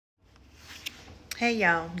Hey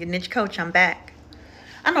y'all, your niche coach, I'm back.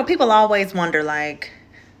 I know people always wonder, like,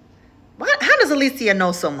 how does Alicia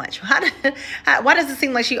know so much? Why does it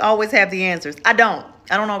seem like she always have the answers? I don't.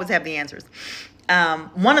 I don't always have the answers.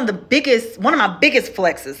 One of my biggest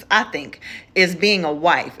flexes, I think, is being a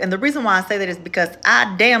wife. And the reason why I say that is because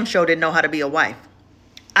I damn sure didn't know how to be a wife.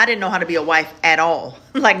 I didn't know how to be a wife at all.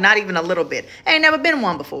 Like, not even a little bit. I ain't never been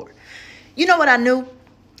one before. You know what I knew?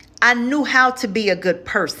 I knew how to be a good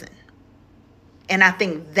person. And I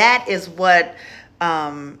think that is what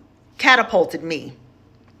catapulted me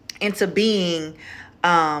into being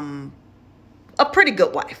a pretty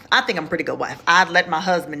good wife. I think I'm a pretty good wife. I'd let my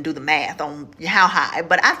husband do the math on how high,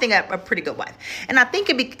 but I think I'm a pretty good wife. And I think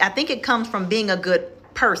it comes from being a good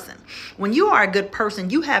person. When you are a good person,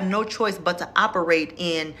 you have no choice but to operate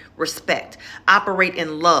in respect, operate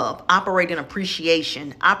in love, operate in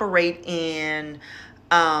appreciation, operate in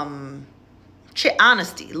honesty,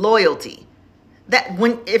 loyalty.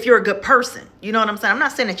 If you're a good person, you know what I'm saying? I'm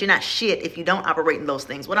not saying that you're not shit if you don't operate in those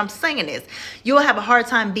things. What I'm saying is you'll have a hard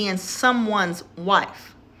time being someone's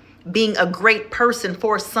wife, being a great person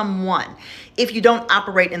for someone if you don't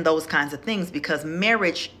operate in those kinds of things, because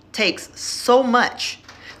marriage takes so much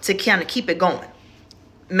to kind of keep it going.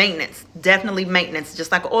 Maintenance, definitely maintenance.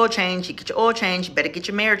 Just like an oil change, you get your oil change, you better get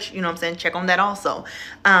your marriage, you know what I'm saying? Check on that also.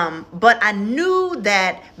 But I knew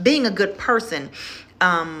that being a good person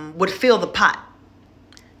would fill the pot.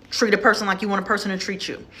 Treat a person like you want a person to treat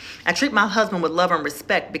you. I treat my husband with love and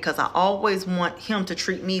respect because I always want him to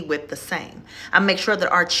treat me with the same. I make sure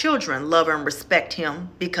that our children love and respect him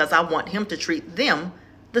because I want him to treat them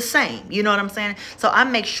the same. You know what I'm saying? So I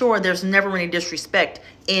make sure there's never any disrespect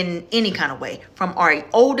in any kind of way, from our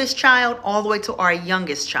oldest child all the way to our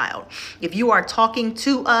youngest child. If you are talking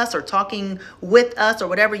to us or talking with us or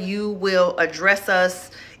whatever, you will address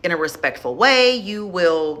us in a respectful way. You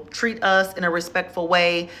will treat us in a respectful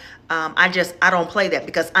way. I don't play that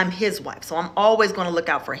because I'm his wife. So I'm always going to look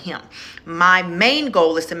out for him. My main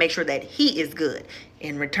goal is to make sure that he is good.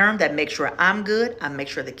 In return, that makes sure I'm good. I make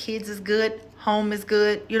sure the kids is good. Home is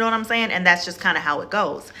good. You know what I'm saying? And that's just kind of how it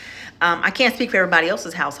goes. I can't speak for everybody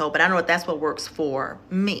else's household, but I know that's what works for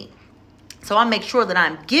me. So I make sure that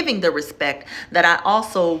I'm giving the respect that I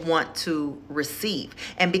also want to receive.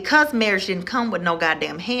 And because marriage didn't come with no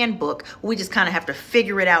goddamn handbook, we just kind of have to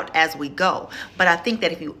figure it out as we go. But I think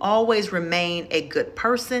that if you always remain a good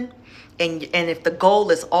person, and if the goal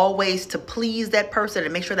is always to please that person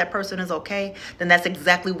and make sure that person is okay, then that's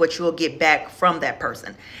exactly what you'll get back from that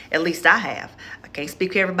person. At least I have. I can't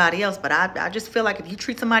speak for everybody else, but I just feel like if you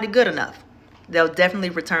treat somebody good enough, they'll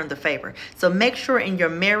definitely return the favor. So make sure in your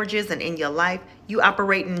marriages and in your life, you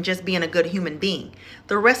operate in just being a good human being.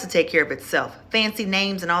 The rest will take care of itself. Fancy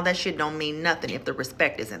names and all that shit don't mean nothing if the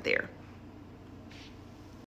respect isn't there.